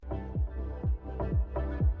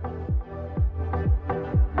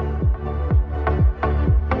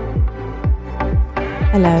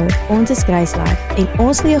Hallo, ons is Grace Life en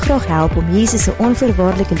ons wil jou graag help om Jesus se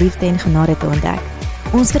onvoorwaardelike liefde en genade te ontdek.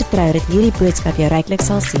 Ons vertrou dat hierdie boodskap jou ryklik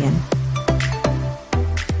sal seën.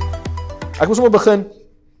 Ek moet sommer begin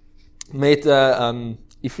met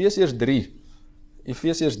Efesiërs 3.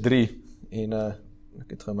 Efesiërs 3 en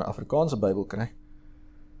ek het gou my Afrikaanse Bybel kry.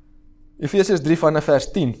 Efesiërs 3 vanaf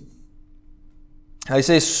vers 10. Hy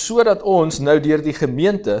sê sodat ons nou deur die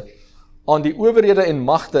gemeente aan die owerhede en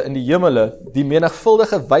magte in die hemele die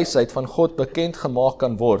menigvuldige wysheid van God bekend gemaak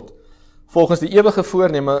kan word, volgens die ewige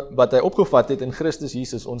voorneme wat hy opgevat het in Christus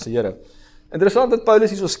Jesus ons Here. Interessant dat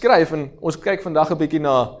Paulus hier so skryf, en ons kyk vandag 'n bietjie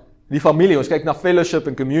na die familie, ons kyk na fellowship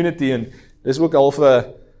en community, en dis ook half 'n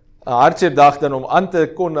hartseer dag dan om aan te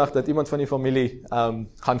kondig dat iemand van die familie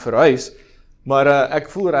gaan verhuis. Maar ek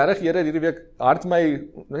voel regtig, Here, hierdie week hard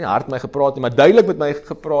my gepraat nie, maar duidelik met my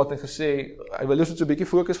gepraat en gesê, hy wil ons so 'n bietjie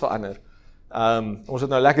fokus verander. Ons het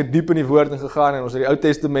nou lekker diep in die woord ingegaan en ons het die Ou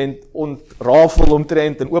Testament ontrafel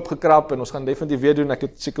omtrent en oopgekrap en ons gaan definitief weer doen. Ek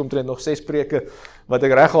het seker omtrent nog 6 preke wat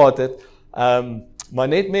ek reg gehad het. Maar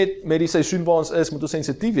net met die seisoen waar ons is, moet ons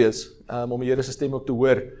sensitief wees om die Here se stem ook te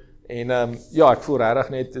hoor. En ja, ek voel regtig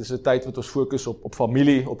net, dit is 'n tyd wat ons fokus op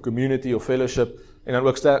familie, op community, op fellowship en dan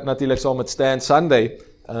ook natuurlik saam met Stand Sunday,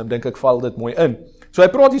 dink ek val dit mooi in. So hy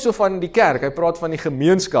praat hierso van die kerk, hy praat van die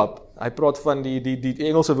gemeenskap, hy praat van die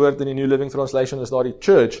Engelse woord in die New Living Translation is daar die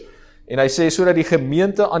church, en hy sê sodat die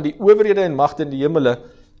gemeente aan die owerhede en magte in die hemele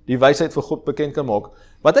die wysheid vir God bekend kan maak.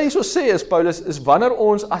 Wat hy hierso sê is, Paulus, is wanneer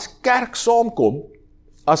ons as kerk saamkom,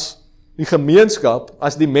 as die gemeenskap,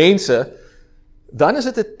 as die mense, dan is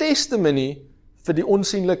dit 'n testimony vir die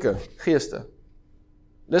onsigbare geeste.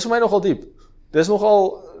 Dis vir my nogal diep. Dis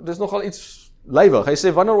nogal iets lywig. Hy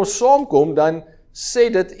sê wanneer ons saamkom, dan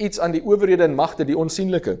sê dit iets aan die owerhede en magte, die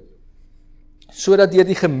onsigbare. Sodat deur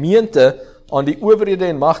die gemeente aan die owerhede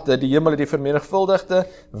en magte die hemel die vermenigvuldigde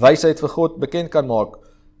wysheid vir God bekend kan maak.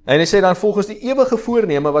 En hy sê dan volgens die ewige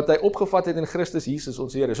voorneme wat hy opgevat het in Christus Jesus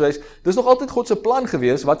ons Here. So dis nog altyd God se plan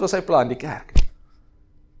gewees. Wat was sy plan? Die kerk.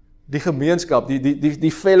 Die gemeenskap,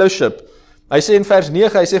 die fellowship. Hy sê in vers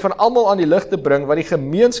 9, hy sê van almal aan die lig te bring wat die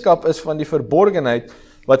gemeenskap is van die verborgenheid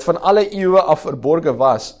wat van alle eeue af verborge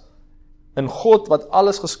was in God wat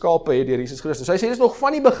alles geskape het deur Jesus Christus. Hy sê dis nog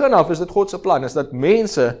van die begin af is dit God se plan, is dat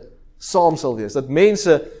mense saam sal wees, dat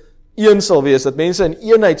mense een sal wees, dat mense in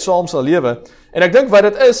eenheid saam sal lewe. En ek dink wat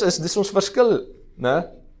dit is dis ons verskil, né?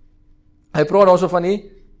 Hy praat daarso van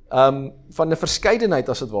van 'n verskeidenheid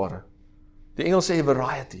as dit ware. Die Engels sê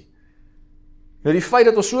variety. Nou die feit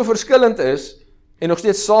dat ons so verskillend is en nog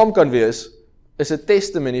steeds saam kan wees, is 'n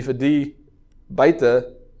testimony vir die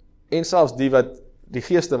buite en selfs die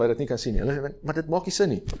geeste wat dit nie kan sien nie. Hulle sê, maar dit maak nie sin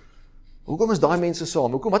nie. Hoekom is daai mense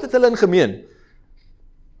saam? Wat het hulle in gemeen?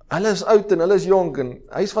 Hulle is oud en hulle is jonk en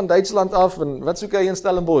hy is van Duitsland af en wat soek hy in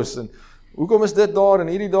Stellenbosch en hoekom is dit daar en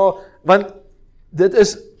hierdie daar? Want dit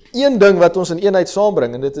is een ding wat ons in eenheid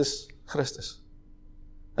saambring en dit is Christus.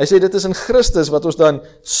 Hy sê dit is in Christus wat ons dan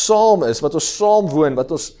saam is, wat ons saam woon,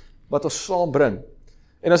 wat ons saam bring.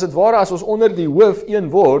 En as dit ware, as ons onder die hoof een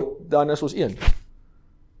word, dan is ons een.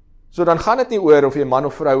 So dan gaan dit nie oor of jy man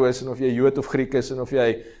of vrou is, en of jy Jood of Griek is, en of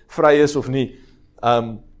jy vry is of nie.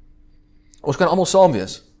 Ons kan almal saam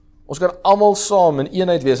wees. Ons kan almal saam in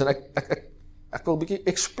eenheid wees, en ek wil 'n bietjie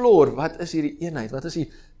explore, wat is hierdie eenheid? Wat is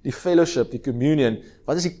die fellowship, die communion?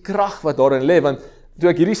 Wat is die krag wat daarin lê? Want toe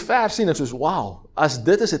ek hierdie vers sien, ek soos, wow, as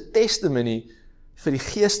dit is 'n testimony vir die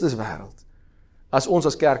geesteswêreld, as ons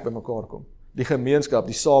as kerk bymekaar kom, die gemeenskap,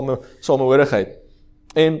 die samehorigheid.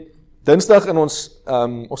 En Dinsdag in ons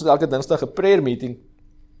het elke Dinsdag 'n prayer meeting,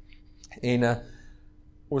 en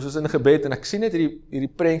ons is in gebed, en ek sien net hierdie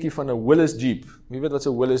prentjie van 'n Willys Jeep. Wie weet wat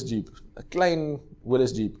 'n Willys Jeep? 'n klein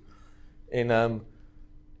Willys Jeep. En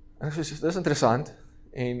ek sê, dis interessant,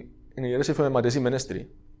 en die Here sê vir my, maar dis die ministry.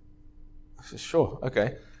 Ek sê, sure,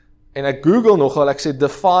 okay. En ek Google nogal, ek sê,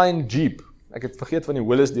 Define Jeep. Ek het vergeet van die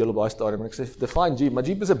Willys deel op daai stadium, maar ek sê, Define Jeep, maar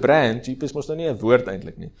Jeep is 'n brand, Jeep is mos nou nie 'n woord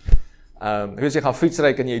eintlik nie. Ek weet jy gaan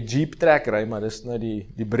fietsry, kan jy Jeep trek ry, maar dis nou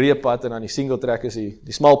die breë pad, en dan die single track is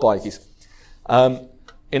die smal paadjies.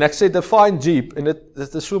 En ek sê, Define Jeep, en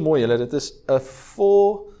dit is so mooi, dit is a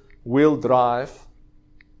 4-wheel drive,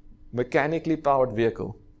 mechanically powered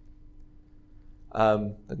vehicle.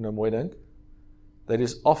 Ek nou mooi dink, that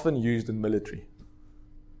is often used in military.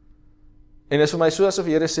 En dit is vir my so asof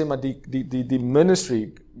die Here sê, maar die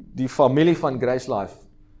ministry, die familie van Grace Life,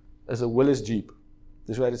 is 'n Willys Jeep.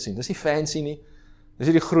 Dis hoe hy dit sien. Dis nie fancy nie, dis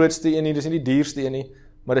nie die grootste een nie, dis nie die duurste een nie,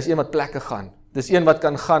 maar dis een wat plekke gaan. Dis een wat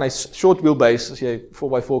kan gaan, hy's short wheelbase, as jy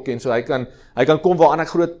 4x4 ken, so hy kan kom waar ander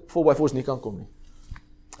groot 4x4's nie kan kom nie.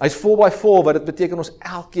 Hy's 4x4, wat dit beteken ons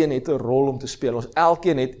elkeen het 'n rol om te speel. Ons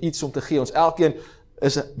elkeen het iets om te gee. Ons elkeen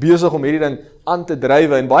is besig om hierdie ding aan te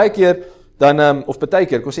drywe. En baie keer, dan, of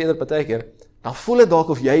partykeer, kom sê eerder partykeer, dan voel dit dalk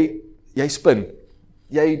of jy spin.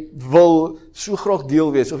 Jy wil so graag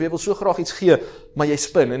deel wees, of jy wil so graag iets gee, maar jy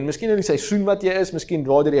spin. En miskien in die seisoen wat jy is, miskien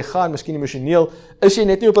waartoe jy gaan, miskien emosioneel, is jy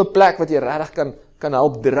net nie op 'n plek wat jy regtig kan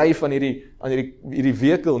help dryf aan hierdie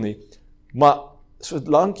vehikel nie. Maar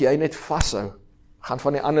solank jy net vashou, gaan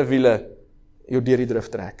van die ander wiele jou deur die drif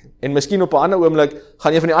trek. En miskien op 'n ander oomblik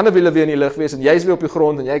gaan jy van die ander wiele weer in die lug wees en jy's weer op die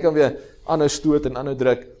grond en jy kan weer aanhou stoot en aanhou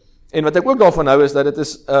druk. En wat ek ook daarvan hou is dat dit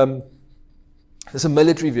is 'n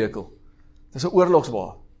military vehicle. Dis 'n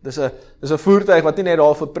oorlogswa. Dis 'n voertuig wat nie net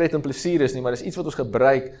daar vir pret en plesier is nie, maar dis iets wat ons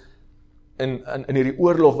gebruik in hierdie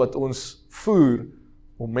oorlog wat ons voer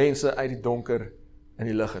om mense uit die donker in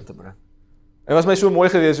die lig in te bring. En was my so mooi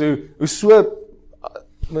gewees hoe so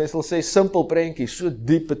mense wil sê simpel prentjie, so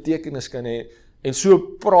diep betekenis kan hê en so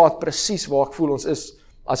praat presies waar ek voel ons is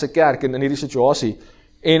as 'n kerk in hierdie situasie.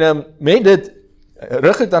 En met dit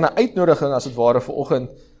rig ek dan 'n uitnodiging as dit ware vanoggend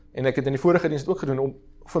en ek het in die vorige diens ook gedoen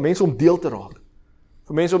vir mense om deel te raak.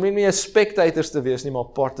 Vir mense om nie meer spectators te wees nie, maar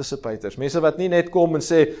participators. Mense wat nie net kom en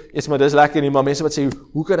sê, "Yes, maar dis lekker nie," maar mense wat sê,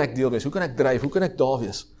 "Hoe kan ek deel wees? Hoe kan ek dryf? Hoe kan ek daar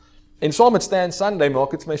wees?" En saam met Stand Sunday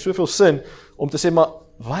maak dit vir my soveel sin om te sê, "Maar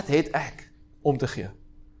wat het ek om te gee?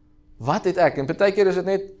 Wat het ek?" En partykeer is dit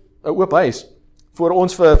net 'n oop huis. Voor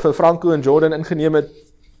ons vir Franco en Jordan ingeneem het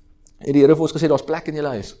die Here vir ons gesê, "Daar's plek in julle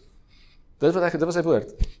huis." Dit was sy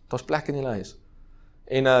woord. Daar's plek in julle huis.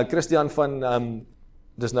 En Christian van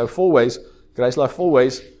dis nou Fourways, Grace Life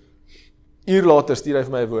Fourways, uur later stuur hy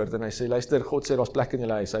vir my 'n woord en hy sê, "Luister, God sê daar's plek in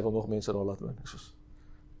julle huis, hy wil nog mense daar laat woon." Ek sê,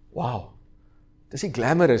 "Wow. Dis nie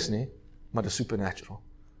glamorous nie, maar dis supernatural."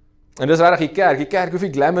 En dis regtig die kerk hoef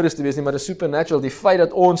nie glamorous te wees nie, maar dis supernatural, die feit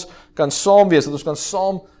dat ons kan saam wees, dat ons kan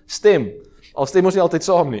saam stem, al stem ons nie altyd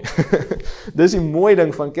saam nie. Dis die mooi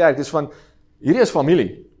ding van kerk, dis van, hierdie is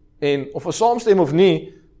familie, en of ons saam stem of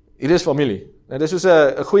nie, hierdie is familie. Nou dis soos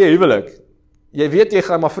 'n goeie huwelik. Jy weet jy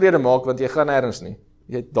gaan maar vrede maak, want jy gaan nêrens nie.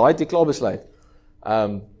 Daai het jy klaar besluit.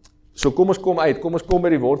 So kom ons kom uit, kom ons kom by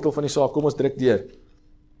die wortel van die saak, kom ons druk deur.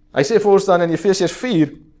 Hy sê vir ons dan in Efesiërs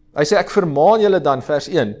 4, hy sê, "Ek vermaan julle dan," vers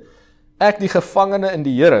 1, "ek die gevangene in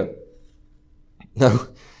die Here." Nou,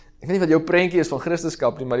 ek weet nie wat jou prentjie is van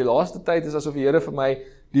Christendom nie, maar die laaste tyd is asof die Here vir my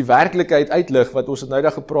die werklikheid uitlig, wat ons het nou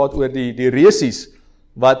daar gepraat oor die resies,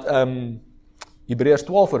 wat Hebreërs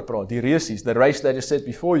 12 oor praat, die resies, the race that is set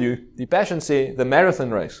before you, die Passion sê, the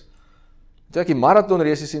marathon race. Toe ek die marathon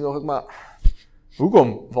resies sien, nog ek maar,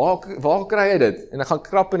 hoekom? Waar kry jy dit? En ek gaan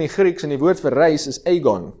krap in die Grieks, en die woord vir race is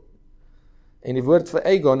agon. En die woord vir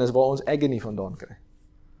agon is waar ons agony vandaan kry.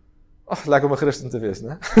 Ag, lekker om 'n Christen te wees,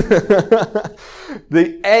 né?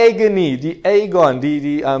 Die agony, die agon,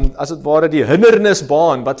 die as dit ware die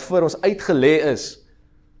hindernisbaan wat vir ons uitgelê is.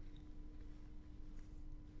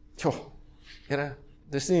 Tjoh, Here,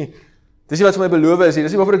 dis nie wat vir my beloof is hier,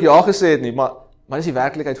 dis nie waarvoor ek ja gesê het nie, maar dis die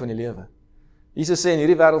werklikheid van die lewe. Jesus sê, in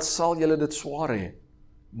hierdie wêreld sal julle dit swaar hê,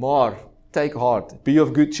 maar take heart, be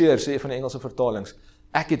of good cheer, sê van die Engelse vertalings.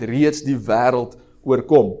 Ek het reeds die wêreld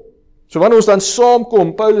oorkom. So wanneer ons dan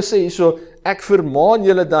saamkom, Paulus sê hierso, ek vermaan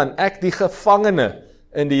julle dan, ek die gevangene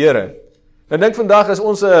in die Here. Nou dink vandag as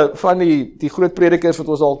ons van die groot predikers wat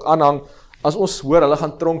ons dalk aanhang, as ons hoor, hulle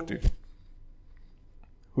gaan tronk toe.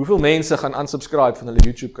 Hoeveel mense gaan unsubscribe van hulle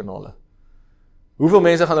YouTube kanale? Hoeveel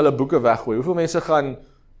mense gaan hulle boeke weggooi? Hoeveel mense gaan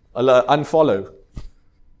hulle unfollow?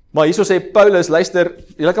 Maar hierso sê Paulus, luister,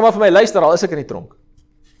 julle kan maar vir my luister, al is ek in die tronk.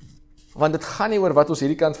 Want dit gaan nie oor wat ons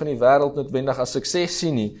hierdie kant van die wêreld noodwendig as sukses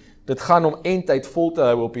sien nie. Dit gaan om eindtyd vol te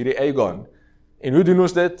hou op hierdie agon. En hoe doen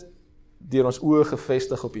ons dit? Deur ons oë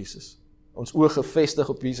gefestig op Jesus. Ons oë gefestig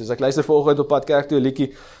op Jesus. Ek luister vanoggend op pad kerk toe 'n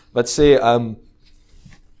liedjie wat sê,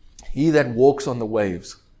 he that walks on the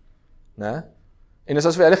waves. Né? En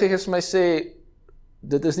as vir Heilige Gees vir my sê,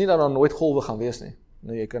 dit is nie dat daar nooit golwe gaan wees nie.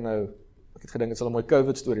 Nou jy kan nou, ek het gedink dit sal 'n mooi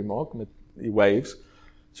COVID storie maak met die waves.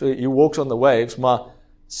 So he walks on the waves, maar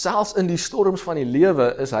selfs in die storms van die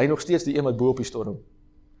lewe is hy nog steeds die een wat bo op die storm.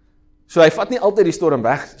 So hy vat nie altyd die storm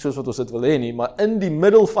weg soos wat ons dit wil hê nie, maar in die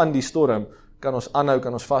middel van die storm kan ons aanhou,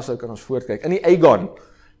 kan ons vashou, kan ons voortkyk. In die agon,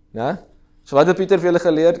 né? So wat het Pieter vir julle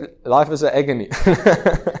geleer? Life is a agony.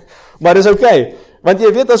 Maar dis okay, want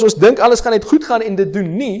jy weet as ons dink alles gaan net goed gaan en dit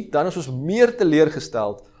doen nie, dan is ons meer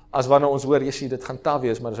teleurgesteld as wanneer ons hoor, Jessie, dit gaan taaf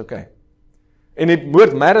wees, maar dis okay. En die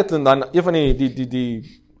woord marathon dan, een van die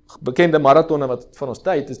bekende marathonne wat van ons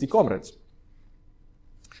tyd is die Comrades.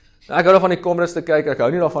 Ek hou daarvan die Comrades te kyk, ek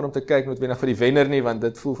hou nie daarvan om te kyk noodwendig vir die wenner nie, want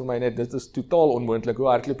dit voel vir my net, dit is totaal onmoontlik.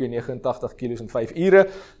 Hoe hardloop jy 89 kilos in 5 ure,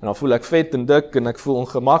 en dan voel ek vet en dik, en ek voel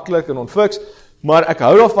ongemaklik en onfiks, maar ek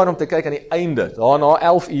hou daarvan om te kyk aan die einde, daarna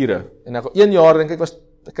 11 ure, en ek 1 jaar, denk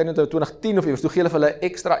ek kan nie onthou 2010 of iets, toe gee hulle vir hulle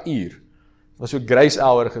extra uur, dit was so grace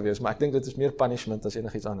hour gewees, maar ek dink dit is meer punishment as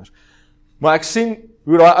enigiets anders. Maar ek sien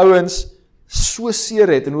hoe daai ouens so seer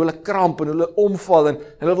het, en hoe hulle kramp, en hoe hulle omval, en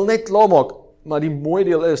hulle wil net klaarmaak, maar die mooie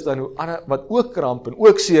deel is dan hoe ander wat ook kramp en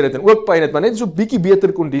ook seer het en ook pyn het, maar net so bietjie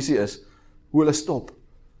beter kondisie is, hoe hulle stop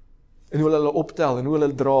en hoe hulle optel en hoe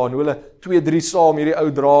hulle dra en hoe hulle 2-3 saam hierdie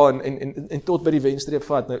ou dra en tot by die wenstreep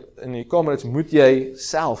vat. Nou in die Comrades moet jy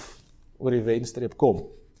self oor die wenstreep kom.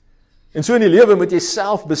 En so in die lewe moet jy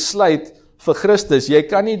self besluit vir Christus. Jy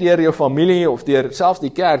kan nie deur jou familie of deur selfs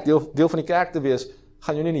die kerk deel van die kerk te wees,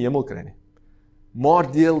 gaan jy nie in die hemel kry nie.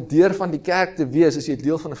 Maar deur van die kerk te wees is jy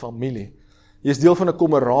deel van 'n familie. Jy is deel van 'n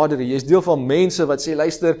kameraderie, jy is deel van mense wat sê,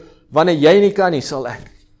 luister, wanneer jy nie kan nie, sal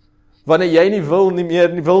ek. Wanneer jy nie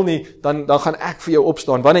wil nie, dan gaan ek vir jou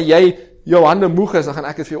opstaan. Wanneer jy jou hande moeg is, dan gaan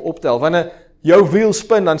ek dit vir jou optel. Wanneer jou wiel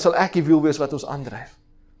spin, dan sal ek die wiel wees wat ons aandryf.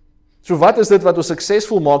 So wat is dit wat ons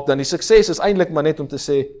suksesvol maak dan? Die sukses is eintlik maar net om te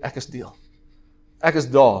sê, ek is deel. Ek is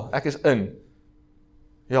daar, ek is in.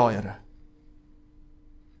 Ja, Here.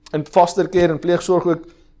 In foster care en pleegsorg ook,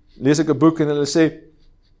 lees ek 'n boek en hulle sê,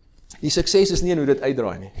 die sukses is nie in hoe dit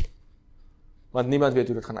uitdraai nie. Want niemand weet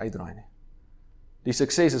hoe dit gaan uitdraai nie. Die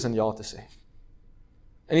sukses is in ja te sê.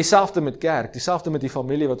 En dieselfde met kerk, dieselfde met die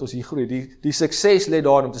familie wat ons hier groei. Die sukses lê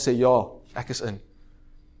daarin om te sê, ja, ek is in.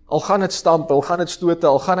 Al gaan dit stamp, al gaan dit stote,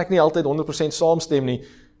 al gaan ek nie altyd 100% saamstem nie,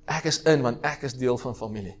 ek is in, want ek is deel van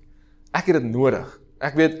familie. Ek het dit nodig.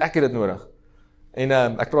 Ek weet, ek het dit nodig. En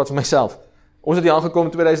ek praat vir myself. Ons het hier aangekom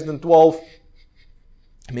in 2012,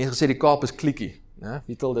 mense gesê die Kaap is klikkie.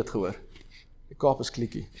 Wie het al dit gehoor? Die Kaap is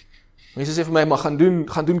klikkie. Mense sê vir my, maar gaan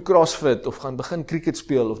doen crossfit, of gaan begin cricket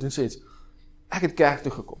speel, of doen so iets. Ek het kerk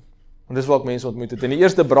toe gekom. En dis waar ek mense ontmoet het. En die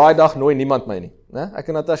eerste braaidag nooi niemand my nie. Ek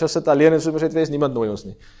en Natasha sit alleen in Somerset West, niemand nooi ons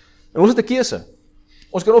nie. En ons het 'n keuse.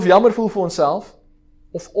 Ons kan of jammer voel vir onsself,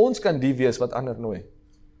 of ons kan die wees wat ander nooi.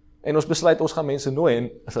 En ons besluit, ons gaan mense nooi, en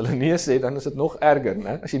as hulle nee sê, dan is dit nog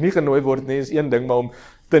erger. As jy nie genooi word nie, is een ding, maar om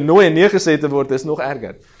te nooi en nee gesê te word, is nog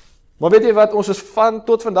erger. Maar weet jy wat, ons is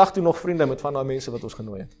tot vandag toe nog vriende met van die mense wat ons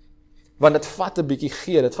genooi het. Want dit vat 'n bietjie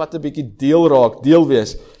gee, dit vat 'n bietjie deel raak, deel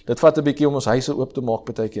wees. Dit vat 'n bietjie om ons huise oop te maak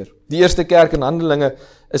partykeer. Die eerste kerk in Handelinge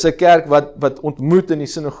is 'n kerk wat ontmoet in die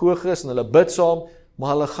sinagoges en hulle bid saam, maar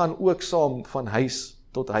hulle gaan ook saam van huis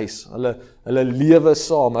tot huis. Hulle lewe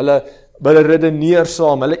saam, hulle redeneer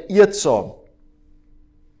saam, hulle eet saam.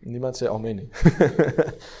 Niemand sê amen nie.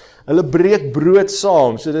 Hulle breek brood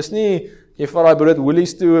saam, so dis nie, jy vat daai brood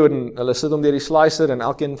Woolies toe en hulle sit hom deur die slicer en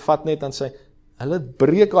elkeen vat net en sê, hulle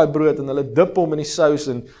breek daai brood en hulle dip hom in die sous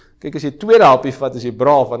en kyk as jy tweede happie vat, is jy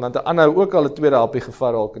braaf, want dan 'n ander ook al 'n tweede happie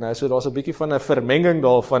gevat raak. En so daar's 'n bietjie van 'n vermenging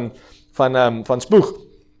daar van spoeg.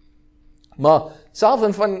 Maar selfs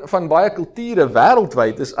in van baie kulture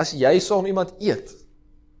wêreldwyd is as jy saam iemand eet,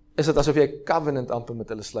 is dit asof jy 'n covenant amper met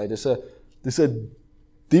hulle sluit. Dis 'n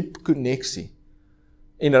diep koneksie.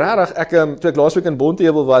 En regtig, toe ek laasweek in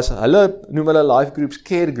Bonteheuwel was, hulle noem hulle life groups,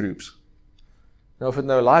 care groups. Nou of dit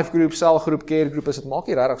nou life group, selgroep, care group is, dit maak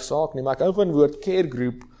nie regtig saak nie, maar ek hou van die woord care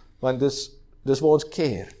group, want dis waar ons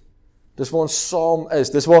care. Dis waar ons saam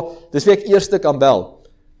is. Dis wie ek eerste kan bel.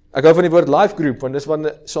 Ek hou van die woord life group, want dis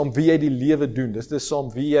saam wie jy die lewe doen. Dis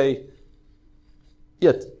saam wie jy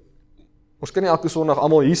eet. Ons kan nie elke Sondag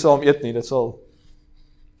almal hier saam eet nie, dit sal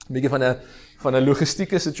 'n bietjie van 'n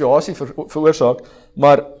logistieke situasie veroorsaak,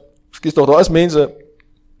 maar ekskuus tog, daar is mense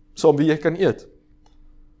saam wie jy kan eet.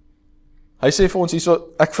 Hy sê vir ons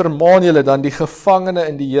hierso, ek vermaan julle dan die gevangene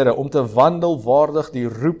in die Here om te wandel waardig die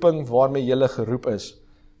roeping waarmee julle geroep is.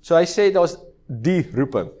 So hy sê daar's die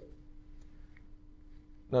roeping.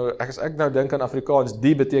 Nou as ek nou dink aan Afrikaans,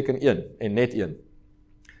 die beteken een en net een.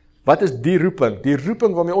 Wat is die roeping? Die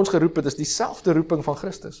roeping waarmee ons geroep het is dieselfde roeping van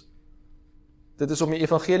Christus. Dit is om die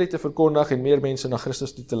evangelie te verkondig en meer mense na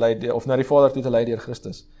Christus toe te lei of na die Vader toe te lei deur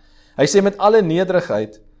Christus. Hy sê met alle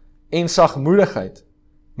nederigheid en sagmoedigheid,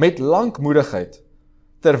 met lankmoedigheid,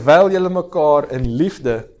 terwyl julle mekaar in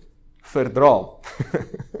liefde verdra.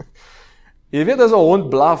 Jy weet as 'n hond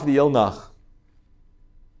blaf die hele nag,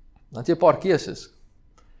 dan het jy 'n paar keuses.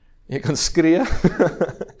 Jy kan skree,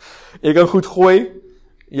 jy kan goed gooi,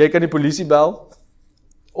 jy kan die polisie bel,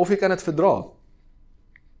 of jy kan dit verdra.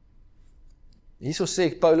 Hierso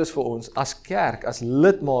sê Paulus vir ons, as kerk, as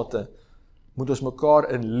lidmate, moet ons mekaar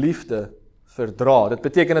in liefde verdra. Dit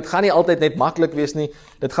beteken, dit gaan nie altyd net maklik wees nie,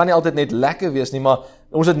 dit gaan nie altyd net lekker wees nie, maar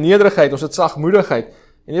ons het nederigheid, ons het sagmoedigheid.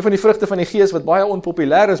 En een van die vrugte van die Gees wat baie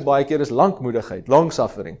onpopulêr is baie keer is lankmoedigheid, long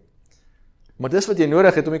suffering. Maar dis wat jy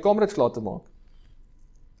nodig het om die kamerads klaar te maak.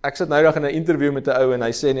 Ek sit nou dag in 'n interview met 'n ou en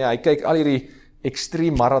hy sê nee, hy kyk al hierdie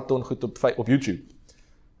extreme marathon goed op YouTube.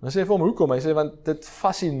 En hy sê vir hom, hoekom? Hy sê, want dit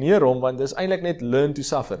fascineer hom, want dis eintlik net learn to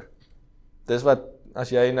suffer. Dis wat, as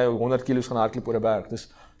jy nou 100 kilos gaan hardloop oor 'n berg,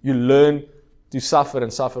 dis, you learn to suffer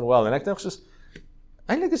and suffer well. En ek dink soos,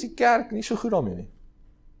 eintlik is die kerk nie so goed daarmee nie.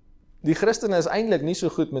 Die Christene is eintlik nie so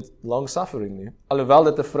goed met long suffering nie, alhoewel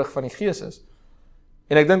dit 'n vrug van die Gees is.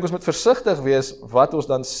 En ek dink ons moet versigtig wees wat ons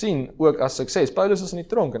dan sien ook as sukses. Paulus is in die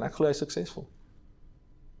tronk en ek glo hy is suksesvol.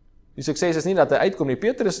 Die sukses is nie dat hy uitkom nie.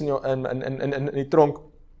 Petrus in die tronk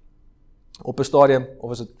op 'n stadium,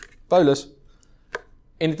 of is dit Paulus,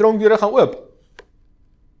 en die tronkdeure gaan oop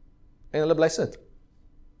en hulle bly sit.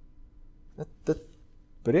 Dit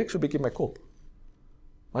breek so 'n bietjie my kop.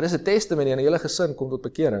 Maar dis 'n testimonie en 'n hele gesin kom tot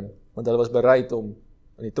bekering, want hulle was bereid om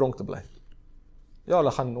in die tronk te bly. Ja,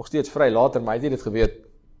 hulle gaan nog steeds vry later, maar hy het nie dit geweet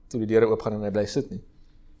toe die deure oopgaan en hy bly sit nie.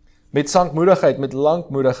 Met sankmoedigheid, met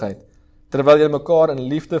lankmoedigheid, terwyl julle mekaar in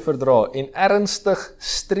liefde verdra en ernstig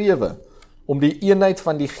strewe om die eenheid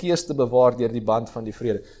van die Gees te bewaar deur die band van die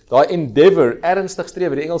vrede. Daai endeavor, ernstig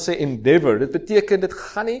strewe, die Engels sê endeavor, dit beteken dit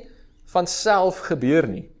gaan nie van self gebeur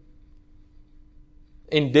nie.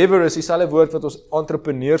 Endeavor is dieselfde woord wat ons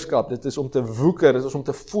entrepreneurskap, dit is om te woeker, dit is om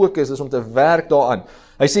te fokus, dit is om te werk daaraan.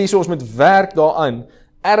 Hy sê so ons moet werk daaraan,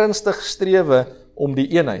 ernstig strewe om die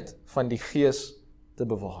eenheid van die Gees te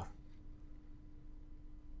bewaar.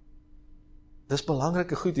 Dis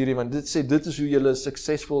belangrike goed hierdie, want dit sê dit is hoe julle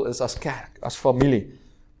suksesvol is as kerk, as familie,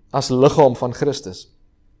 as liggaam van Christus.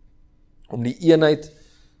 Om die eenheid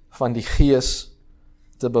van die Gees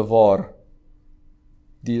te bewaar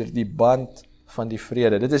deur die band van die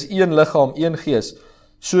vrede. Dit is een liggaam, een Gees,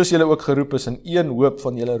 soos julle ook geroep is in een hoop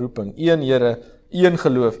van julle roeping, een Here, een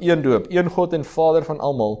geloof, een doop, een God en Vader van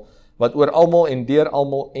almal, wat oor almal en deur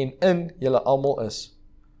almal en in julle almal is.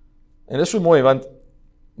 En dit is so mooi, want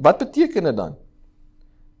wat beteken dit dan?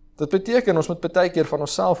 Dit beteken ons moet baie keer van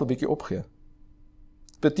onsself 'n bietjie opgee.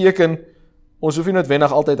 Dit beteken ons hoef nie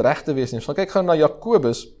noodwendig altyd reg te wees nie. So kyk gou na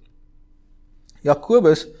Jakobus.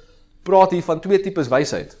 Jakobus praat hier van twee tipes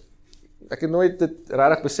wysheid. Ek het nooit dit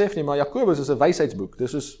regtig besef nie, maar Jakobus is 'n wysheidsboek.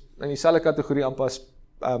 Dis soos in dieselfde kategorie amper as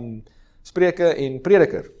Spreuke en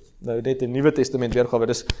Prediker. Nou net 'n Nuwe Testament weergawe.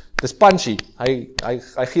 Dis punchy.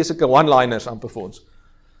 Hy gee sulke one-liners amper vir ons.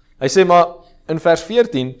 Hy sê maar in vers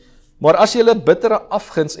 14, maar as julle bittere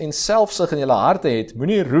afguns en selfsug in julle harte het,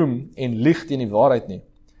 moenie roem en lieg teen die waarheid nie.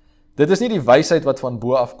 Dit is nie die wysheid wat van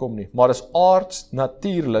bo afkom nie, maar is aards,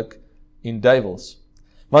 natuurlik en duiwels.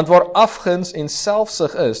 Want waar afguns en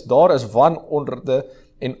selfsug is, daar is wanorde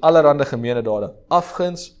en allerhande gemeene dade.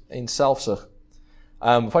 Afguns en selfsug.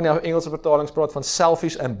 Van die Engelse vertalings praat van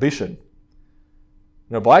selfish ambition.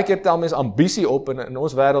 Nou baie keer tel mens ambisie op, en in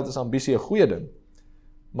ons wêreld is ambisie 'n goeie ding.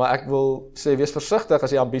 Maar ek wil sê, wees versigtig as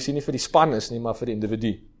die ambisie nie vir die span is nie, maar vir die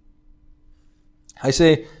individu. Hy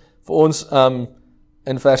sê vir ons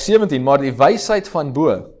in vers 17, maar die wysheid van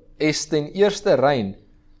bo is ten eerste rein,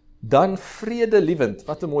 dan vredelievend.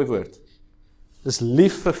 Wat 'n mooi woord. Dis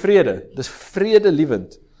lief vir vrede, dis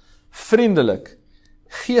vredelievend, vriendelik,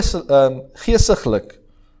 geesiglik,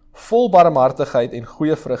 vol barmhartigheid en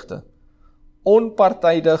goeie vrugte,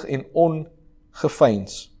 onpartydig en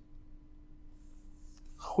ongeveins.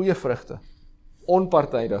 Goeie vrugte,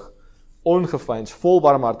 onpartydig, ongeveins, vol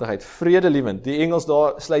barmhartigheid, vredelievend. Die Engels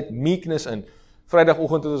daar sluit meekness in.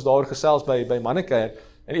 Vrydagoggend het ons daar gesels by Mannekeier,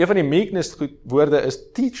 en een van die meekness woorde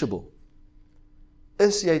is teachable.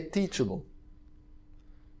 Is jy teachable?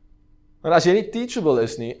 Want as jy nie teachable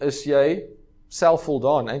is nie, is jy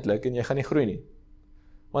selfvoldaan eintlik, en jy gaan nie groei nie.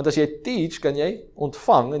 Want as jy teach, kan jy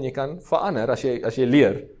ontvang, en jy kan verander as jy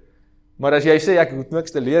leer. Maar as jy sê, ek hoef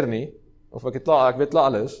niks te leer nie, of ek weet klaar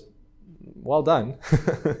alles, well done.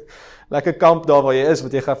 Lekker kamp daar waar jy is,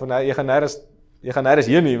 want jy gaan nergens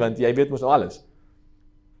hier nie, want jy weet mos nou alles.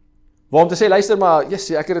 Waarom te sê, luister maar, yes,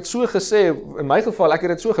 ek het dit so gesê, in my geval, ek het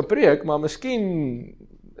dit so gepreek, maar miskien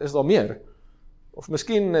is daar meer. Of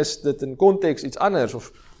miskien is dit in konteks iets anders,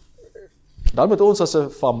 of dan moet ons as 'n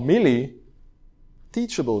familie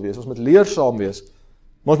teachable wees, ons moet leersaam wees,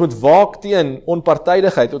 maar ons moet waak teen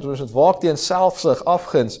onpartydigheid, ons moet waak teen selfsug,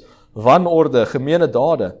 afguns, wanorde, gemeene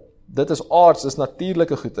dade. Dit is aards, dis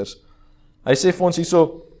natuurlike goeders. Hy sê vir ons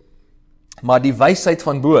hierso, maar die wysheid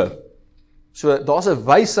van bo. So daar's 'n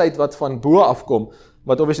wysheid wat van bo afkom,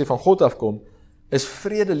 wat obviously van God afkom, is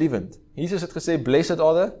vredelievend. Jesus het gesê, blessed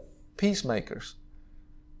are the peacemakers.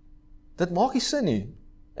 Dit maak nie sin nie.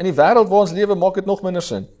 In die wêreld waar ons lewe maak dit nog minder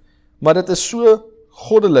sin. Maar dit is so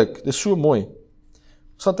goddelik, dit is so mooi.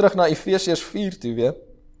 Ons gaan terug na Efesiërs 4 toe weer.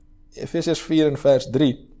 Efesiërs 4 in vers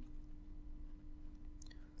 3.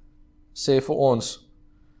 Sê vir ons,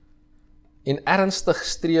 en ernstig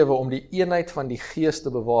strewe om die eenheid van die gees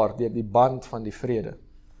te bewaar deur die band van die vrede.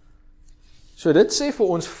 So dit sê vir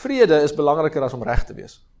ons, vrede is belangriker as om reg te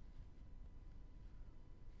wees.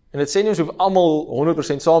 En dit sê nie ons hoef almal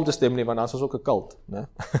 100% saam te stem nie, want dan is ons ook 'n kult, né?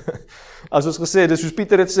 As ons gesê, dis soos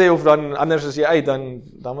Pieter dit sê, of dan anders as jy uit,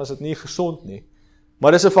 dan was dit nie gesond nie.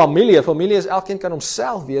 Maar dis 'n familie is elkeen kan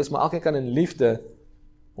homself wees, maar elkeen kan in liefde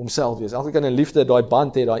homself wees. Elkeen kan in liefde daai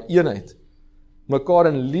band hê, daai eenheid. Mekaar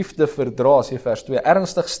in liefde verdra, sê vers 2,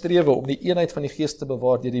 ernstig strewe om die eenheid van die gees te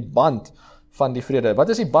bewaar deur die band van die vrede. Wat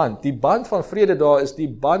is die band? Die band van vrede daar is die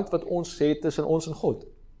band wat ons het tussen ons en God.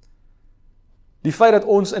 Die feit dat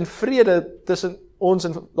ons in vrede tussen ons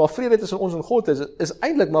en daar vrede tussen ons en God is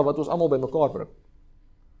eintlik maar wat ons almal bymekaar bring.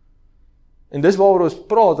 En dis waaroor ons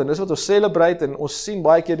praat en dis wat ons celebrate en ons sien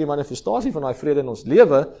baie keer die manifestasie van daai vrede in ons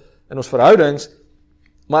lewe, in ons verhoudings,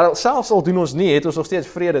 maar selfs al doen ons nie, het ons nog steeds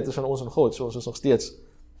vrede tussen ons en God, so ons is nog steeds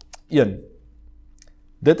een.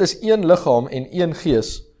 Dit is een liggaam en een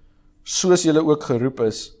gees, soos julle ook geroep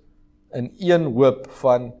is, in een hoop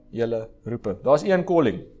van julle roeping. Daar's een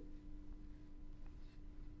calling.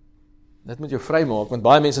 Dit moet jou vrymaak, want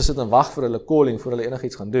baie mense sit en wag vir hulle calling, voor hulle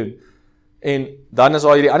enigiets gaan doen. En dan is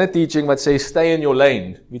daar hierdie ander teaching wat sê, stay in your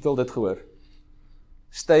lane. Wie het al dit gehoor?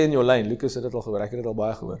 Stay in your lane. Lucas het dit al gehoor, ek het dit al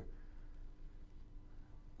baie gehoor.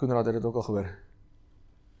 Koenraad het dit ook al gehoor.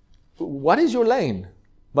 What is your lane?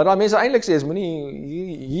 Maar daai mense eintlik sê, is moenie,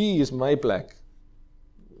 hier is my plek.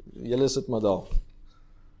 Julle sit maar daar.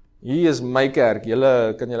 Hier is my kerk,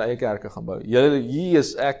 julle kan julle eie kerke gaan bou. Hier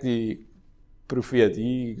is ek die profeet,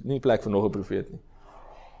 hier nie plek vir nog 'n profeet nie.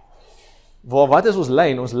 Wat is ons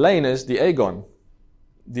lyn? Ons lyn is die Agon,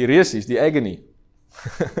 die resies, die agony.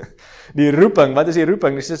 Die roeping, wat is die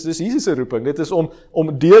roeping? Dis Jesus se roeping. Dit is om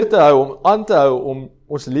deur te hou, om aan te hou, om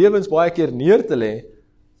ons lewens baie keer neer te lê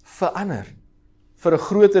vir ander, vir 'n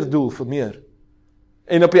groter doel, vir meer.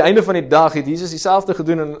 En op die einde van die dag het Jesus dieselfde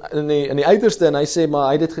gedoen in die uiterste, en hy sê, maar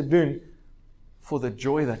hy het dit gedoen for the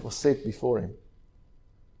joy that was set before him.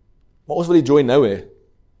 Maar ons wil die joy nou hê.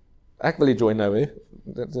 Ek wil die joy nou hê.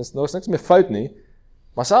 Daar is niks meer fout nie.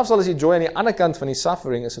 Maar selfs al is die joy aan die ander kant van die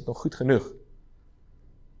suffering, is dit nog goed genoeg.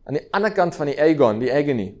 Aan die ander kant van die Agon, die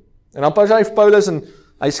agony. En dan skryf Paulus, en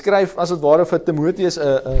hy skryf as het ware vir Timotheus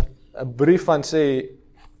 'n brief van sê,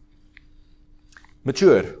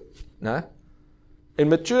 mature, né? En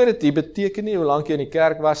maturity beteken nie hoe lank jy in die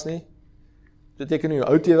kerk was nie, beteken nie hoe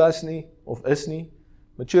oud jy was nie, of is nie.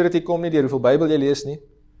 Maturity kom nie deur hoeveel Bybel jy lees nie.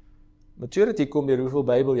 Maturity kom deur hoeveel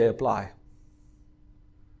Bybel jy apply.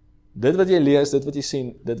 Dit wat jy lees, dit wat jy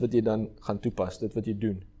sien, dit wat jy dan gaan toepas, dit wat jy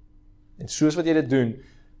doen. En soos wat jy dit doen,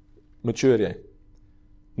 mature jy.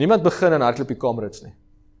 Niemand begin in hardloop die Kamerads nie.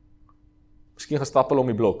 Miskien gaan stap hulle om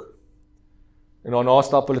die blok. En daarna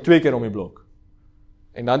stap hulle 2 keer om die blok.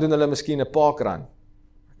 En dan doen hulle miskien 'n parkrun.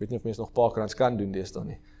 Ek weet nie of mense nog parkruns kan doen deesdae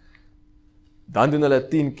nie. Dan doen hulle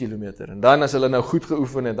 10 kilometer. En dan as hulle nou goed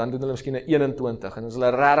geoefen het, dan doen hulle miskien 'n 21. En as hulle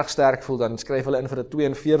regtig sterk voel, dan skryf hulle in vir 'n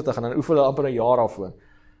 42 en dan oefen hulle amper 'n jaar daarvoor.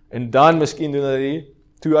 En dan miskien doen hulle die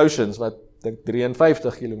Two Oceans wat dink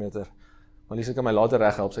 53 kilometer. Maar Lisa kan my later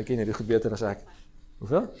reghelp, sy ken hierdie goed beter as ek.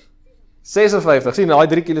 Hoeveel? 56. Sien, daai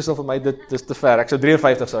 3 km vir my, dit is te ver. Ek sou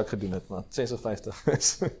 53 sou ek gedoen het, maar 56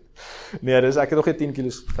 is nee, ek het nog nie 10 km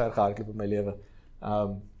ver gehardloop in my lewe.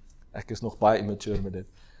 Ek is nog baie immature met dit.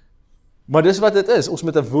 Maar dis wat dit is. Ons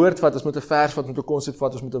moet 'n woord vat, ons moet 'n vers vat, ons moet 'n konsep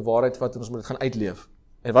vat, ons moet 'n waarheid vat en ons moet dit gaan uitleef.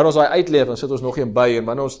 En wanneer ons daai uitleef, dan sit ons nog een by, en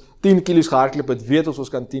wanneer ons 10 km gehardloop het, weet ons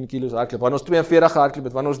kan 10 km hardloop. Wanneer ons 42 gehardloop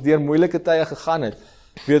het, wanneer ons deur moeilike tye gegaan het,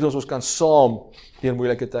 weet ons kan saam deur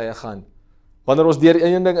moeilike tye gaan. Wanneer ons deur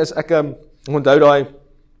een ding is, ek onthou daai,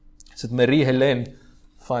 is dit Marie-Hélène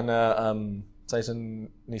van, sy is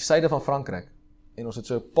in die suide van Frankryk, en ons het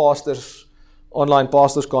so online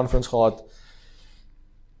pastors conference gehad,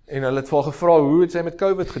 en hulle het vir haar gevra, hoe het sy met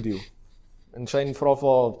COVID gedeel? En sy vra vir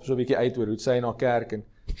haar so 'n bietjie uit oor, hoe het sy in haar kerk, en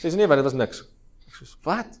sy sê nee, want dit was niks. Ek sê,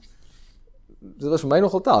 wat? Dit was vir my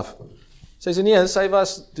nogal taaf. Sy sê nee, sy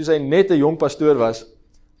was, toe sy net 'n jong pastoor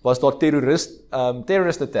was daar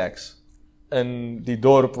terrorist attacks in die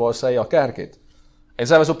dorp waar sy haar kerk het. En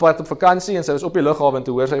sy was op pad op vakansie, en sy was op die lughawe, en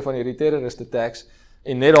toe hoor sy van hierdie terrorist attacks,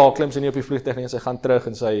 en net daar klim sy nie op die vliegtuig nie, en sy gaan terug,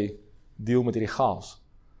 en sy deel met hierdie chaos.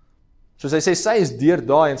 So sy sê, sy is deur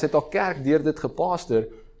daai, en sy het haar kerk deur dit gepastoor.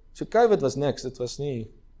 So COVID was niks, dit was nie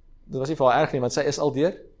vir haar erg nie, want sy is al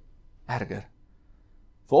deur erger.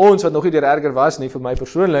 Vir ons wat nog nie deur erger was nie, vir my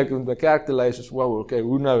persoonlik, om my kerk te lei, soos, wow, okay,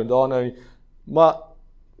 hoe nou, en daar nou, maar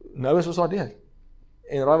nou is ons daar deur.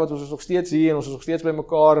 en raai wat, ons is nog steeds hier, en ons is nog steeds by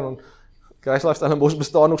mekaar, en Kruislife Stellenbosch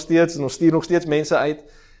bestaan nog steeds, en ons stuur nog steeds mense uit,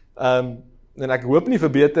 en ek hoop nie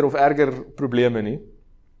vir beter of erger probleme nie,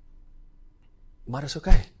 maar is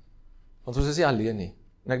okay, want ons is nie alleen nie,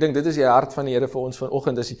 en ek dink dit is die hart van die Here vir ons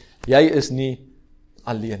vanoggend, is jy is nie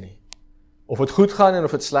alleen nie, of het goed gaan en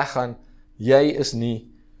of het sleg gaan, jy is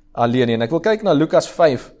nie alleen nie, en ek wil kyk na Lukas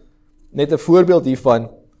 5, net 'n voorbeeld hiervan,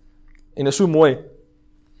 en is so mooi,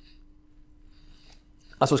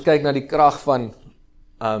 as ons kyk na die krag van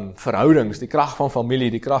verhoudings, die krag van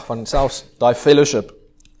familie, die krag van selfs daai fellowship.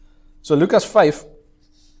 So Lukas 5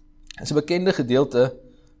 is 'n bekende gedeelte,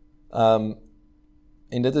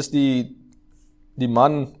 en dit is die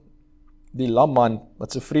man, die lam man,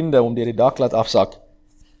 wat sy vriende hom deur die dak laat afsak.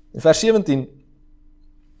 In vers 17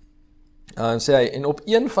 sê hy, en op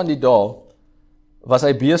een van die dae was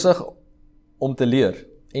hy besig om te leer,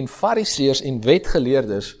 en fariseërs en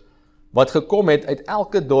wetgeleerdes, wat gekom het uit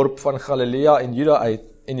elke dorp van Galilea en Juda uit,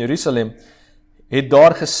 en Jerusalem, het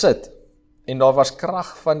daar gesit, en daar was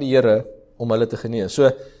krag van die Here om hulle te genees.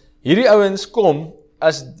 So, hierdie ouens kom,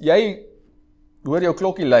 as jy hoor jou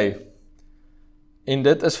klokkie lui, en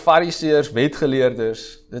dit is fariseërs,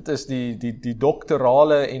 wetgeleerders, dit is die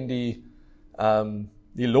doktorale en die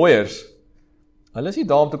lawyers, hulle is nie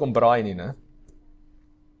daar om te kom braai nie, ne?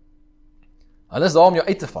 Hulle is daar om jou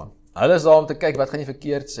uit te vang. Hulle is daar om te kyk, wat gaan jy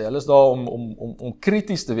verkeerd sê? Hulle is daar om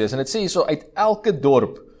krities te wees. En dit sê so, uit elke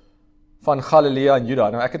dorp van Galilea en Juda.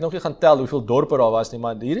 Nou, ek het nog nie gaan tel hoeveel dorpe daar was nie,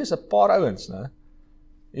 maar hier is 'n paar ouens, ne?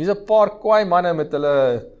 Hier is 'n paar kwaai manne met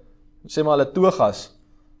hulle, sê maar hulle togas,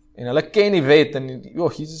 en hulle ken die wet, en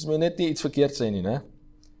Jesus moet net nie iets verkeerd sê nie, ne?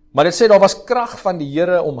 Maar dit sê, daar was krag van die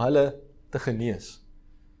Here om hulle te genees.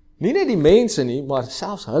 Nie net die mense nie, maar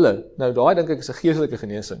selfs hulle. Nou, daai dink ek is 'n geestelike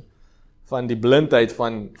genesing, van die blindheid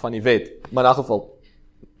van die wet. Maar in elk geval,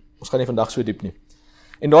 ons gaan nie vandag so diep nie.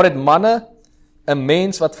 En daar het manne, 'n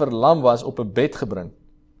mens wat verlam was, op 'n bed gebring.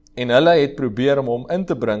 En hulle het probeer om hom in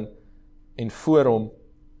te bring, en voor hom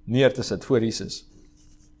neer te sit, voor Jesus.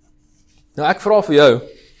 Nou ek vra vir jou,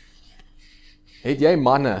 het jy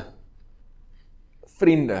manne,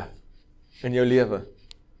 vriende, in jou lewe,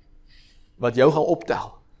 wat jou gaan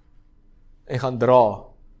optel, en gaan dra,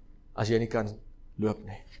 as jy nie kan loop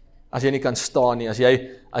nie, as jy nie kan staan nie, as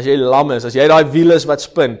jy lam is, as jy daai wiel is wat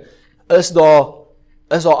spin, is daar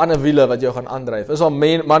ander wiele wat jou gaan aandryf, is daar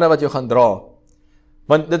manne wat jou gaan dra,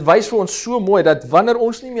 want dit wys vir ons so mooi, dat wanneer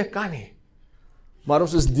ons nie meer kan nie, maar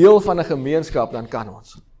ons is deel van 'n gemeenskap, dan kan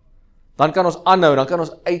ons aanhou, dan kan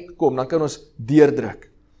ons uitkom, dan kan ons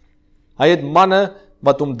deurdruk. Hy het manne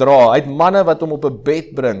wat hom dra, hy het manne wat hom op 'n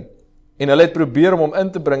bed bring, en hulle het probeer om hom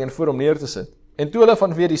in te bring, en voor hom neer te sit, en toe hulle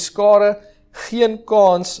vanweer die skare geen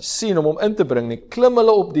kans sien om hom in te bring nie, klim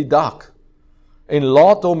hulle op die dak, en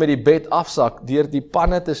laat hom met die bed afsak, deur die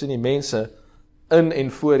panne tussen die mense, in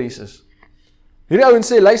en voor Jesus. Hierdie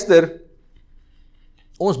ouens sê, luister,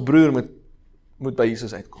 ons broer moet by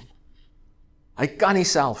Jesus uitkom. Hy kan nie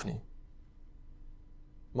self nie.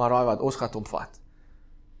 Maar raai wat, ons gaan hom vat.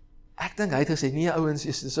 Ek dink hy het gesê, nee ouens,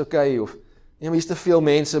 is okay, of nee, maar hier is te veel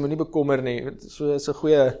mense, moet nie bekommer nie, so is 'n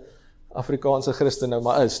goeie Afrikaanse Christen nou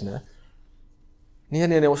maar is, ne?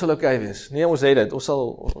 Nee, ons sal okay wees. Nee, ons het dit, ons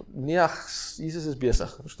sal, nee, Jesus is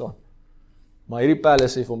besig, verstaan. Maar hierdie pelle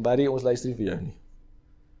sê van Barry, ons luister nie vir jou nie.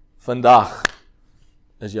 Vandag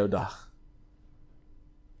is jou dag.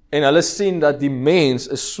 En hulle sien dat die mens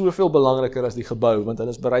is soveel belangriker as die gebou, want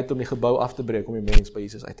hulle is bereid om die gebou af te breek om die mens by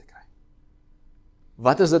Jesus uit te kry.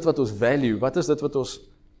 Wat is dit wat ons value? Wat is dit wat ons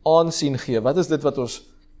aansien gee? Wat is dit wat ons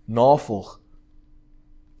navolg?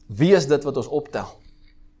 Wie is dit wat ons optel?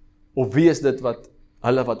 Of wie is dit wat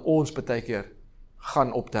ons baie keer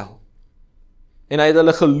gaan optel? En hy het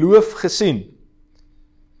hulle geloof gesien.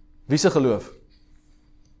 Wie se geloof?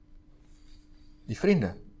 Die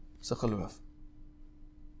vriende se geloof.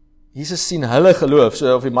 Jesus sien hulle geloof,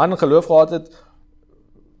 so of die man geloof gehad het,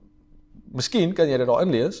 miskien kan jy dit daar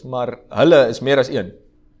inlees, maar hulle is meer as een.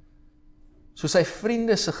 So sy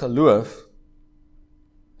vriende se geloof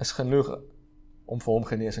is genoeg om vir hom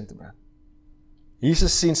genesing te bring.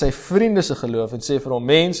 Jesus sien sy vriende se geloof en sê vir hom,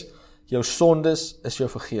 mens, jou sondes is jou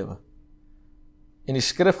vergewe. En die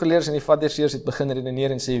skrifgeleerdes en die fariseërs het begin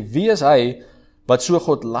redeneer en sê, wie is hy wat so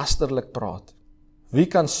godlasterlik praat? Wie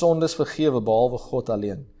kan sondes vergewe behalwe God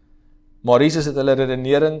alleen? Maar Jesus het hulle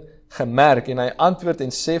redenering gemerk en hy antwoord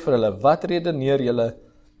en sê vir hulle, wat redeneer julle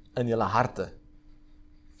in julle harte?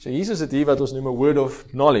 So Jesus het hier wat ons noem 'n word of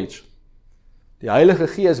knowledge. Die Heilige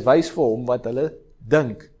Gees wys vir hom wat hulle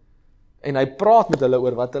dink. En hy praat met hulle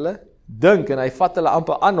oor wat hulle dink en hy vat hulle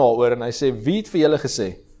amper aan daaroor en hy sê, wie het vir julle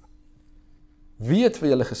gesê? Wie het vir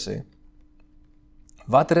julle gesê?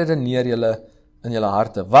 Wat redeneer julle in julle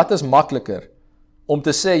harte? Wat is makliker? Om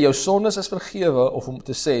te sê, jou sondes is vergewe, of om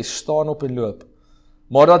te sê, staan op en loop?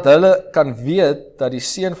 Maar dat hulle kan weet, dat die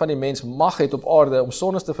Seun van die mens mag het op aarde, om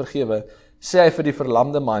sondes te vergewe, sê hy vir die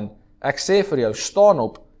verlamde man, ek sê vir jou, staan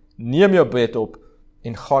op, neem jou bed op,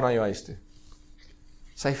 en gaan na jou huis toe.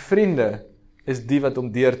 Sy vriende is die wat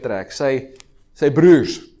hom deurtrek, sy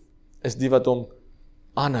broers is die wat hom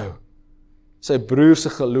aanhou. Sy broer se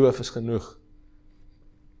geloof is genoeg.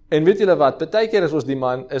 En weet julle wat, baie keer is ons die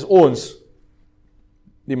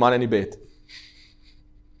man in die bed.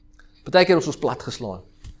 Baie keer is ons plat geslaan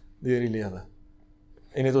deur die lewe.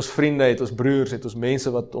 En het ons vriende, het ons broers, het ons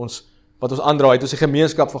mense wat ons aandraai, het ons die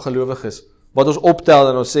gemeenskap van gelowiges, wat ons optel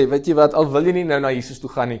en ons sê, weet jy wat, al wil jy nie nou na Jesus toe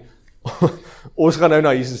gaan nie, ons gaan nou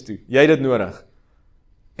na Jesus toe, jy het dit nodig.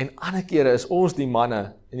 En ander kere is ons die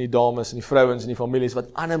manne, en die dames, en die vrouens, en die families,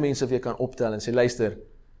 wat ander mense weer kan optel en sê, luister,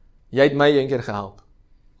 jy het my een keer gehelp,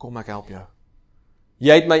 kom ek help jou.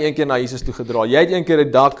 Jy het my een keer na Jesus toe gedra, jy het een keer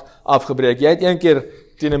 'n dak afgebreek, jy het een keer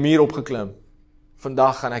teen 'n muur opgeklim,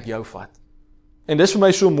 vandag gaan ek jou vat. En dis vir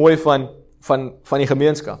my so mooi van die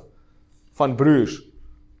gemeenskap, van broers,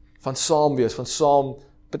 van saam wees, van saam,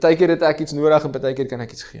 partykeer het ek iets nodig en partykeer kan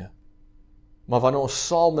ek iets gee. Maar wanneer ons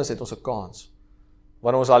saam is, het ons 'n kans.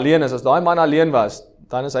 Wanneer ons alleen is, as daai man alleen was,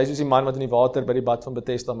 dan is hy soos die man wat in die water by die bad van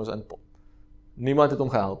Bethesda moes inpop. Niemand het hom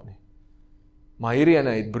gehelp nie. Maar hierdie ene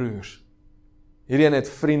het broers. Hierdie ene het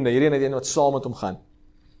vriende, hierdie ene het een wat saam met hom gaan.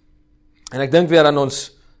 En ek dink weer aan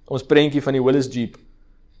ons prentjie van die Willys Jeep,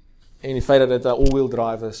 en die feit dat dit 'n all-wheel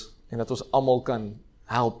drive is, en dat ons almal kan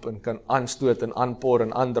help, en kan aanstoot, en aanpor,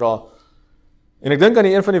 en aandra. En ek dink aan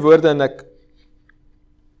die een van die woorde, en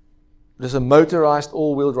dis 'n motorized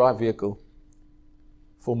all-wheel drive vehicle,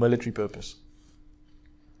 for military purpose.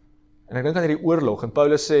 En ek dink aan hierdie oorlog, en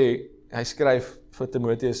Paulus sê, hy skryf vir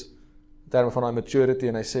Timoteus, in terme van hy maturity,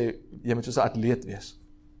 en hy sê, jy moet soos 'n atleet wees,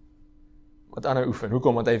 wat aanhou oefen.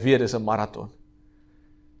 Hoekom? Want hy weet, dis 'n marathon.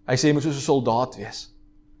 Hy sê, jy moet soos 'n soldaat wees,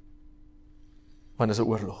 want dis 'n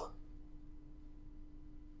oorlog.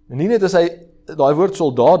 En nie net is hy, daai woord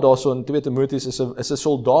soldaat daarso in 2 Timoteus is 'n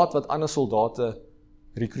soldaat wat ander soldate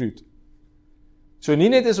recruit. So nie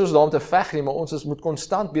net is ons daar om te veg nie, maar ons moet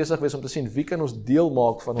konstant besig wees om te sien, wie kan ons deel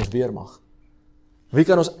maak van ons weermag? Wie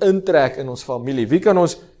kan ons intrek in ons familie? Wie kan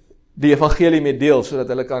ons die evangelie mee deel, sodat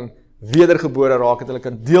hulle kan wedergebore raak, dat hulle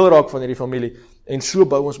kan deel raak van hierdie familie, en so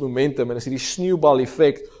bou ons momentum, en is hierdie sneeubal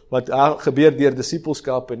effek, wat gebeur deur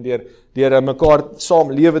disipelskap, en deur mekaar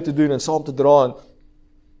saam lewe te doen, en saam te dra,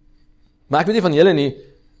 maar ek weet nie van julle nie,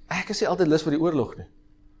 ek is nie altyd lus vir die oorlog nie.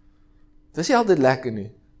 Dit is nie altyd lekker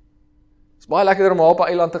nie. Het is baie lekkerder om op 'n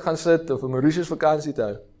eiland te gaan sit, of 'n Mauritius vakansie te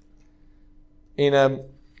hou. En,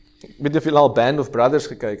 ek weet nie of julle al Band of Brothers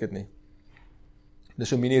gekyk het nie. Dis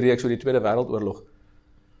so 'n mini-reeks oor die Tweede Wêreldoorlog.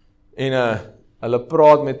 En, hulle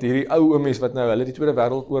praat met hierdie ou oomies wat nou, hulle die Tweede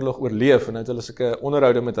Wêreldoorlog oorleef, en het hulle sulke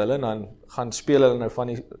onderhoude met hulle, en dan gaan speel hulle nou van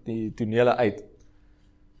die tonele uit.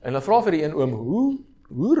 En hulle vra vir die een oom,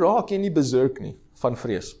 hoe raak jy nie besurk nie, van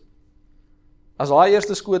vrees? As daai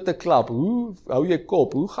eerste skoot te klap, hoe hou jy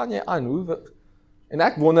kop, hoe gaan jy aan, en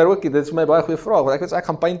ek wonder ook, dit is vir my baie goeie vraag, want ek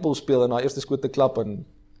gaan paintball speel, en daai eerste skoot te klap, en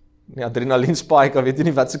die adrenaline spike, ek weet jy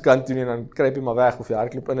nie wat se kant toe nie, en dan kruip jy maar weg, of jy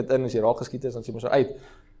hardloop in het in, as jy raak geskiet is, dan sê jy maar so uit.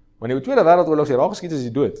 Maar in die Tweede Wêreldoorlog, as jy raak geskiet is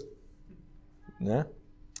jy dood. Nee?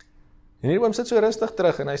 En hierdie oom sit so rustig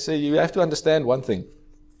terug, en hy sê, you have to understand one thing.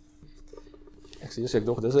 Ek sê,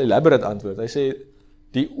 dog, dis 'n elaborate antwoord. Hy sê,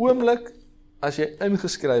 die oomblik, as jy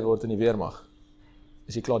ingeskryf word in die weermag,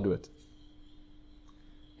 is jy klaar dood.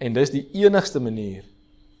 En dis die enigste manier,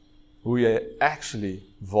 hoe jy actually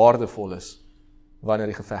waardevol is, wanneer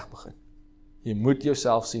die geveg begin. Jy moet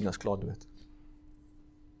jouself sien as klaar dood.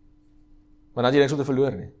 Maar dan het jy niks om te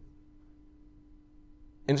verloor nie.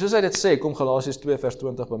 En soos hy dit sê, kom Galasiërs 2 vers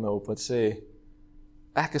 20 by my op, wat sê,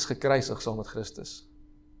 ek is gekruisig saam met Christus,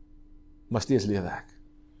 maar steeds lewe ek.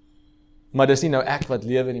 Maar dis nie nou ek wat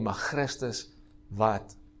lewe nie, maar Christus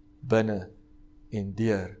wat binne en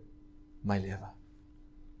deur my lewe.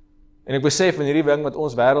 En ek besef in hierdie ding wat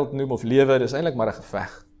ons wêreld noem of lewe, dis eintlik maar 'n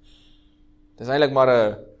geveg. Dis eintlik maar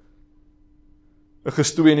 'n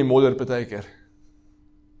gestoei in die modder partykeer.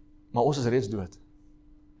 Maar ons is reeds dood.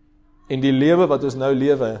 En die lewe wat ons nou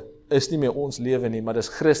lewe, is nie meer ons lewe nie, maar dis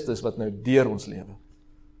Christus wat nou deur ons lewe.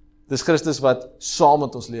 Dis Christus wat saam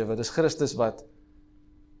met ons lewe, dis Christus wat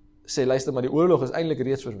sê, luister, maar die oorlog is eintlik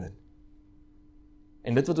reeds oorwin.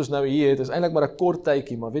 En dit wat ons nou hier het, is eintlik maar 'n kort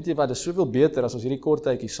tydjie, maar weet jy wat, dit is soveel beter as ons hierdie kort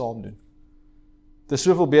tydjie saam doen. Dit is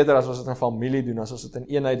soveel beter as ons dit in familie doen, as ons dit in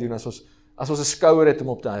eenheid doen, as ons 'n skouer het om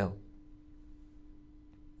op te huil.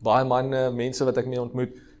 Baie mense wat ek mee ontmoet,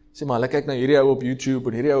 Sê maar, hulle kyk na hierdie ou op YouTube,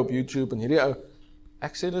 en hierdie ou op YouTube, en hierdie ou,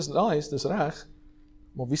 ek sê, dis nice, dis reg,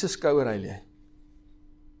 maar wie se skouer hy lê?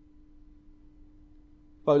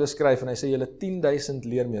 Paulus skryf, en hy sê, julle 10.000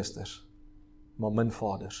 leermeesters, maar min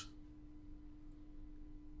vaders.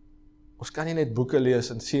 Ons kan nie net boeke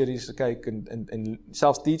lees, en series kyk, en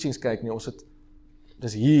selfs teachings kyk nie,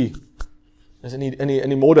 dis hier, dis in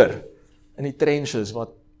die modder, in die trenches,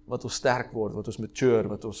 wat ons sterk word, wat ons mature,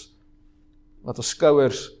 wat ons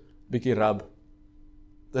skouers bietjie rub.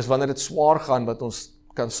 Dis wanneer dit swaar gaan, wat ons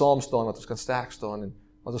kan saam staan, wat ons kan sterk staan, en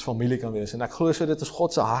wat ons familie kan wees, en ek glo so, dit is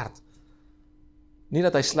God se hart. Nie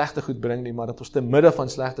dat hy slegte goed bring nie, maar dat ons te midde van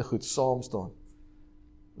slegte goed saam staan.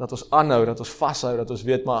 Dat ons aanhou, dat ons vashou, dat ons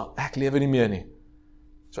weet, maar ek lewe nie meer nie.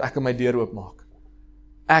 So ek kan my deur oopmaak.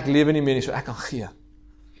 Ek lewe nie meer nie, so ek kan gee.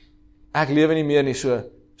 Ek lewe nie meer nie, so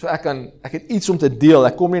ek het iets om te deel.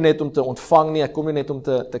 Ek kom nie net om te ontvang nie, ek kom nie net om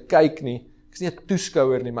te kyk nie. Ek is nie 'n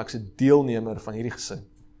toeskouer nie, maar ek is 'n deelnemer van hierdie gesin.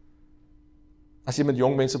 As jy met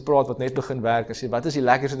jong mense praat wat net begin werk, as jy, wat is die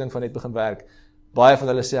lekkerste ding van net begin werk? Baie van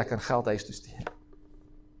hulle sê, ek kan geld huis toe stuur.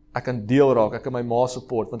 Ek kan deel raak, ek kan my ma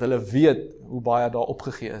support, want hulle weet hoe baie daar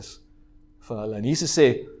opgegee is vir hulle. En Jesus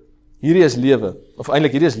sê, hierdie is lewe, of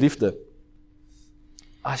eintlik hierdie is liefde,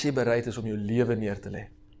 as jy bereid is om jou lewe neer te lê.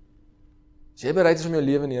 As jy bereid is om jou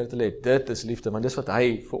lewe neer te lê, dit is liefde, want dis wat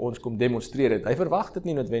hy vir ons kom demonstreer het. Hy verwag dit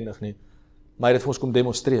nie noodwendig nie, maar hy het dit vir ons kom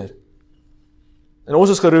demonstreer. En ons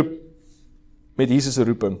is geroep met Jesus se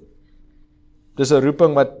roeping. Dis 'n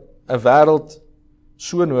roeping wat 'n wêreld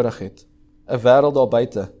so nodig het, 'n wêreld daar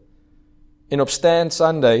buite. En op Stand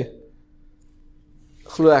Sunday,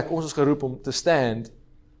 glo ek, ons is geroep om te stand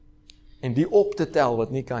en die op te tel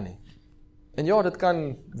wat nie kan nie. En ja, dit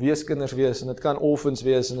kan weeskinders wees, en dit kan orphans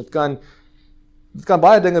wees, en dit kan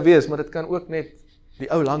baie dinge wees, maar dit kan ook net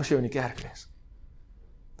die ou langs jou in die kerk wees.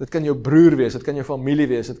 Dit kan jou broer wees, dit kan jou familie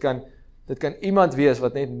wees, dit kan iemand wees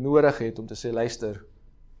wat net nodig het om te sê, luister,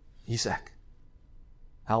 hier's ek,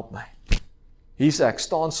 help my. Hier's ek,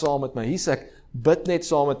 staan saam met my, hier's ek, bid net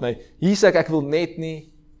saam met my, hier's ek wil net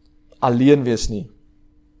nie alleen wees nie.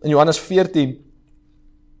 In Johannes 14,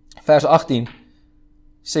 vers 18,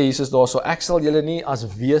 sê Jesus daarso, ek sal julle nie as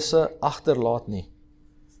wese agterlaat nie.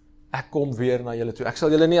 Ek kom weer na julle toe. Ek sal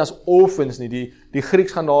julle nie as orphans nie. Die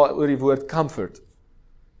Grieks gaan daar oor die woord comfort.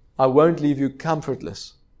 I won't leave you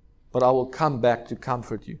comfortless, but I will come back to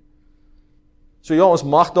comfort you. So ja, ons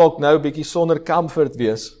mag dalk nou 'n bietjie sonder comfort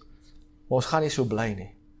wees, maar ons gaan nie so bly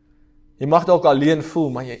nie. Jy mag dalk alleen voel,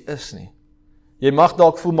 maar jy is nie. Jy mag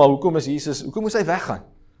dalk voel, maar hoekom moes hy weggaan?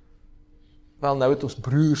 Wel, nou het ons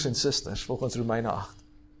broers en susters, volgens Romeine 8,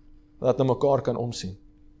 dat na mekaar kan omsien.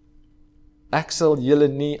 Ek sal julle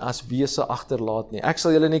nie as wese agterlaat nie. Ek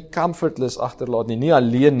sal julle nie comfortless agterlaat nie, nie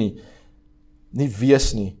alleen nie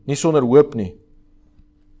wees nie, nie sonder hoop nie.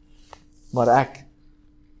 Maar ek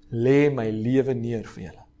lê my lewe neer vir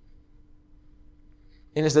julle.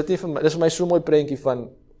 En is dit nie dis vir my so mooi prentjie van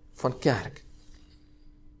kerk.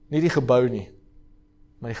 Nie die gebou nie,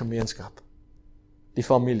 maar die gemeenskap, die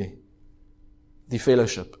familie, die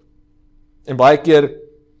fellowship. En baie keer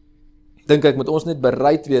dink ek moet ons net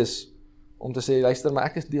bereid wees om te sê, luister, maar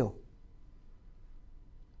ek is deel.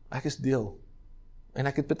 Ek is deel. En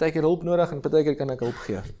ek het baie keer hulp nodig, en baie keer kan ek hulp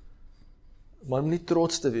gee. Maar om nie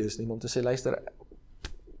trots te wees nie, maar om te sê, luister,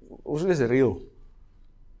 ons wees real.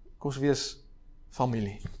 Kom ons wees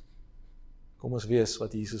familie. Kom ons wees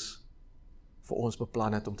wat Jesus vir ons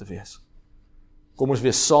beplan het om te wees. Kom ons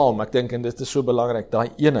wees saam, ek dink, en dit is so belangrik, daai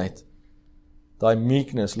eenheid, daai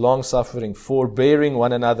meekness, long suffering, forbearing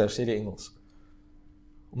one another, sê die Engels.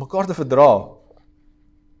 Om mekaar te verdra.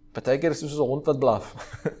 Baie keer is dit soos 'n hond wat blaf.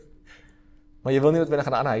 Maar jy wil nie noodwendig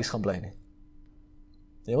in 'n ander huis gaan bly nie.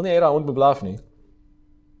 Jy wil nie hê 'n hond beblaf nie.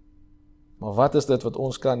 Maar wat is dit wat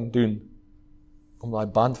ons kan doen om daai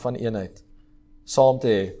band van eenheid saam te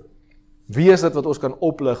hê? Wie is dit wat ons kan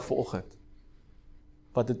oplig vanoggend?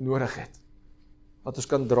 Wat dit nodig het? Wat ons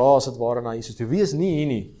kan dra as dit ware na Jesus toe? Wie is nie hier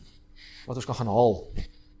nie wat ons kan gaan haal?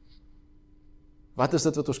 Wat is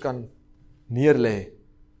dit wat ons kan neerlê?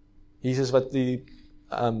 Jesus wat die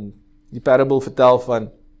parable vertel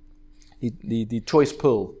van die choice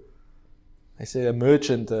pearl. Hy sê 'n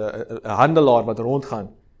merchant, 'n handelaar wat rondgaan,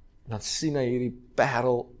 en dan sien hy hierdie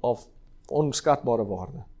parel of onskatbare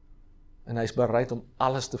waarde. En hy is bereid om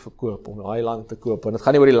alles te verkoop, om daai land te koop, want dit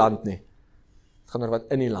gaan nie oor die land nie. Dit gaan oor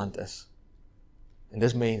wat in die land is. En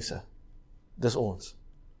dis mense. Dis ons.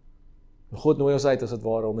 En God nooi ons uit as dit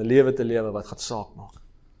ware om 'n lewe te lewe wat gaan saak maak.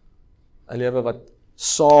 'n Lewe wat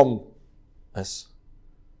saam is.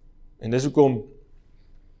 En dis hoekom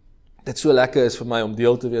dit so lekker is vir my om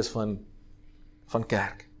deel te wees van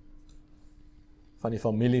kerk. van die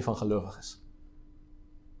familie van gelowiges.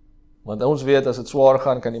 Want ons weet, as dit swaar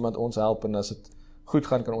gaan, kan iemand ons help, en as dit goed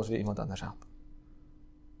gaan, kan ons weer iemand anders help.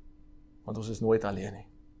 Want ons is nooit alleen nie.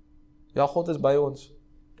 Ja, God is by ons.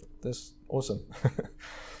 Dis awesome.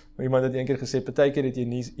 Iemand het een keer gesê, partykeer het jy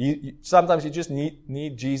nie, sometimes you just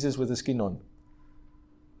need Jesus with a skin on.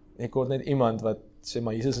 Ek hoor net iemand wat sê,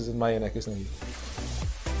 maar Jesus is in my en ek is nou hier.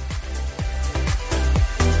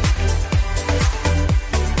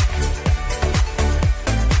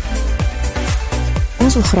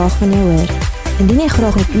 Ons wil graag van jou hoor. Indien jy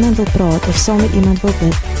graag met iemand wil praat of saam met iemand wil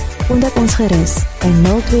bid, kontak ons gerus by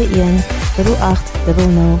 021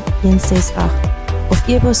 8800 168 of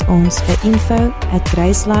e-pos ons by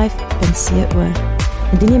info@gracelife.co.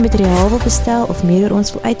 Indien jy materiaal wil bestel of meer oor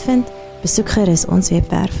ons wil uitvind, besoek gerus ons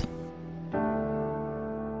webwerf.